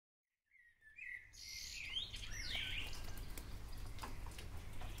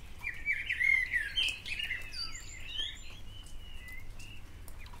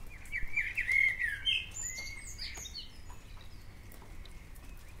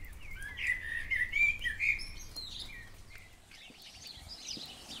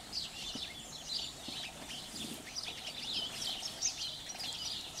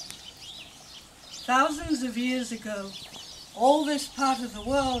Thousands of years ago, all this part of the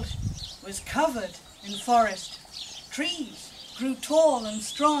world was covered in forest. Trees grew tall and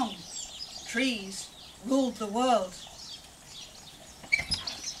strong. Trees ruled the world.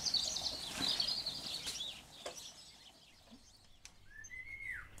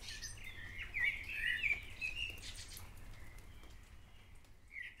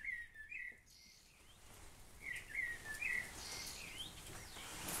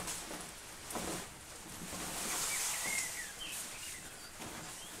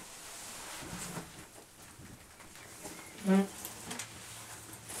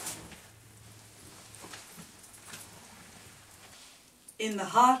 In the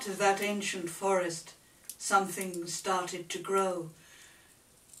heart of that ancient forest, something started to grow.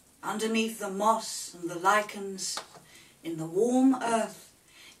 Underneath the moss and the lichens, in the warm earth,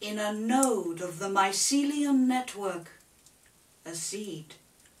 in a node of the mycelium network, a seed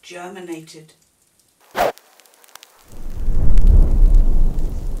germinated.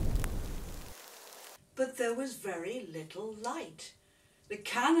 But there was very little light. The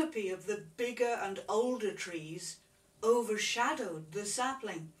canopy of the bigger and older trees overshadowed the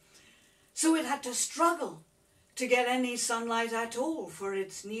sapling, so it had to struggle to get any sunlight at all for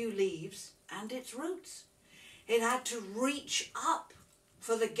its new leaves and its roots. It had to reach up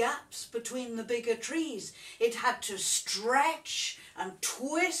for the gaps between the bigger trees. It had to stretch and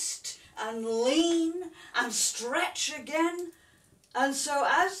twist and lean and stretch again. And so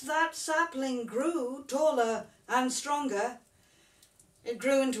as that sapling grew taller and stronger, it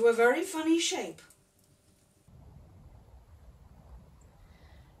grew into a very funny shape.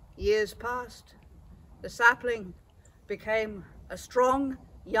 Years passed. The sapling became a strong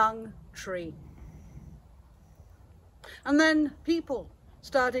young tree. And then people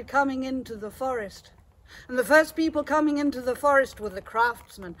started coming into the forest. And the first people coming into the forest were the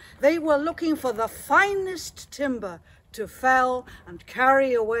craftsmen. They were looking for the finest timber to fell and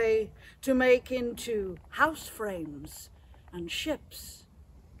carry away to make into house frames and ships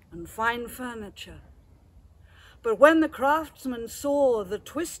and fine furniture. But when the craftsmen saw the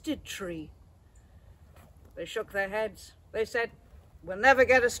twisted tree, they shook their heads. They said, "We'll never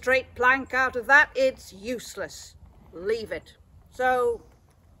get a straight plank out of that. It's useless. Leave it." So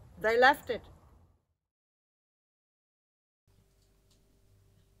they left it.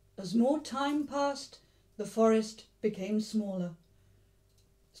 As more time passed, the forest became smaller.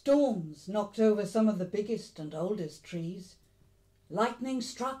 Storms knocked over some of the biggest and oldest trees. Lightning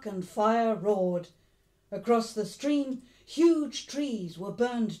struck and fire roared. Across the stream, huge trees were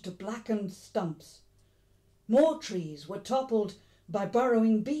burned to blackened stumps. More trees were toppled by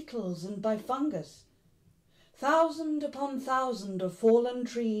burrowing beetles and by fungus. Thousand upon thousand of fallen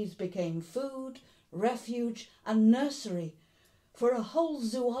trees became food, refuge, and nursery for a whole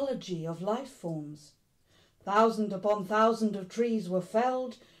zoology of life forms. Thousand upon thousand of trees were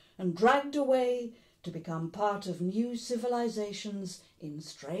felled and dragged away to become part of new civilizations in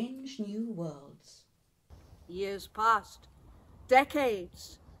strange new worlds. Years passed,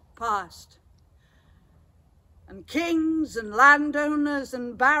 decades passed, and kings and landowners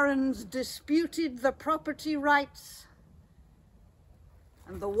and barons disputed the property rights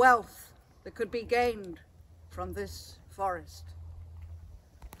and the wealth that could be gained from this forest.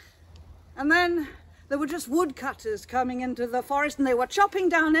 And then there were just woodcutters coming into the forest, and they were chopping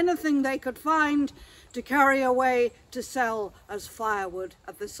down anything they could find to carry away to sell as firewood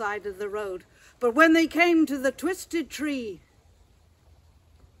at the side of the road. But when they came to the twisted tree,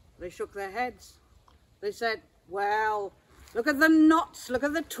 they shook their heads. They said, "Well, look at the knots, look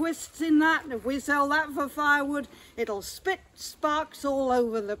at the twists in that. If we sell that for firewood, it'll spit sparks all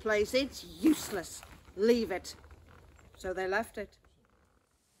over the place. It's useless. Leave it." So they left it.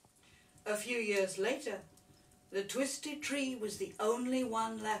 A few years later, the twisted tree was the only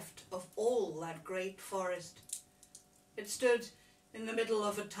one left of all that great forest. It stood in the middle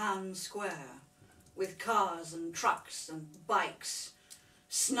of a town square, with cars and trucks and bikes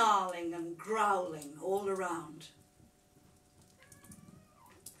snarling and growling all around.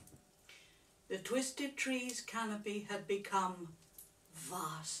 The twisted tree's canopy had become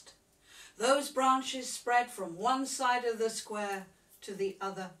vast. Those branches spread from one side of the square to the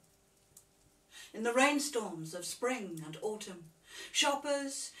other. In the rainstorms of spring and autumn,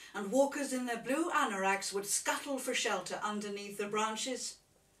 shoppers and walkers in their blue anoraks would scuttle for shelter underneath the branches.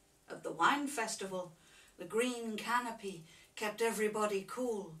 At the wine festival, the green canopy kept everybody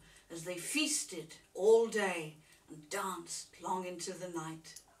cool as they feasted all day and danced long into the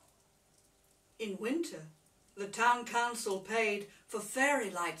night. In winter, the town council paid for fairy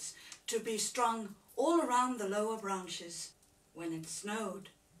lights to be strung all around the lower branches. When it snowed,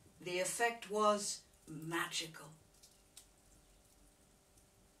 The effect was magical.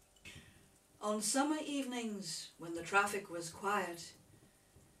 On summer evenings, when the traffic was quiet,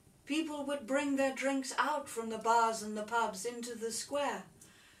 people would bring their drinks out from the bars and the pubs into the square.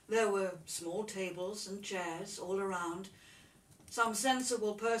 There were small tables and chairs all around. Some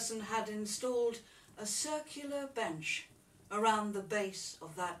sensible person had installed a circular bench around the base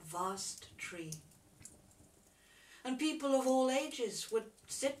of that vast tree. And people of all ages would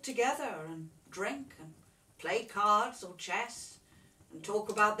sit together and drink and play cards or chess and talk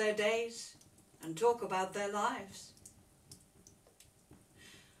about their days and talk about their lives.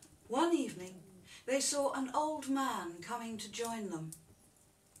 One evening, they saw an old man coming to join them.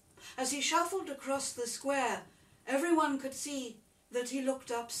 As he shuffled across the square, everyone could see that he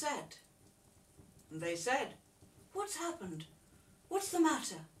looked upset. And they said, "What's happened? What's the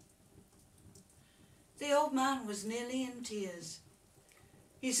matter?" The old man was nearly in tears.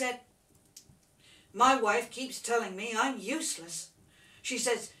 He said, "My wife keeps telling me I'm useless. She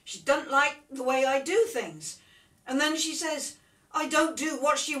says she doesn't like the way I do things. And then she says I don't do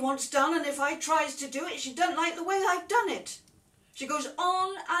what she wants done, and if I tries to do it, she doesn't like the way I've done it. She goes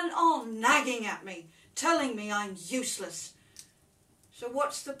on and on nagging at me, telling me I'm useless. So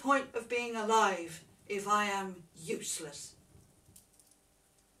what's the point of being alive if I am useless?"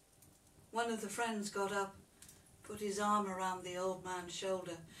 One of the friends got up, put his arm around the old man's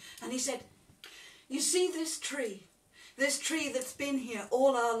shoulder, and he said, "You see this tree that's been here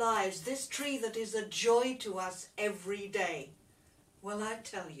all our lives, this tree that is a joy to us every day. Well, I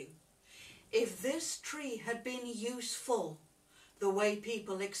tell you, if this tree had been useful the way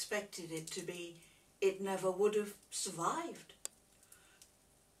people expected it to be, it never would have survived.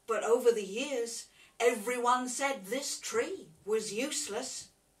 But over the years, everyone said this tree was useless.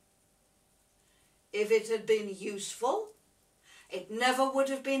 If it had been useful, it never would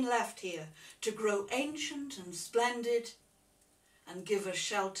have been left here to grow ancient and splendid and give us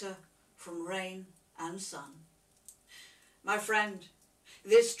shelter from rain and sun. My friend,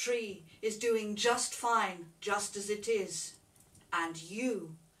 this tree is doing just fine, just as it is, and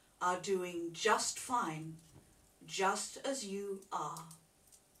you are doing just fine, just as you are."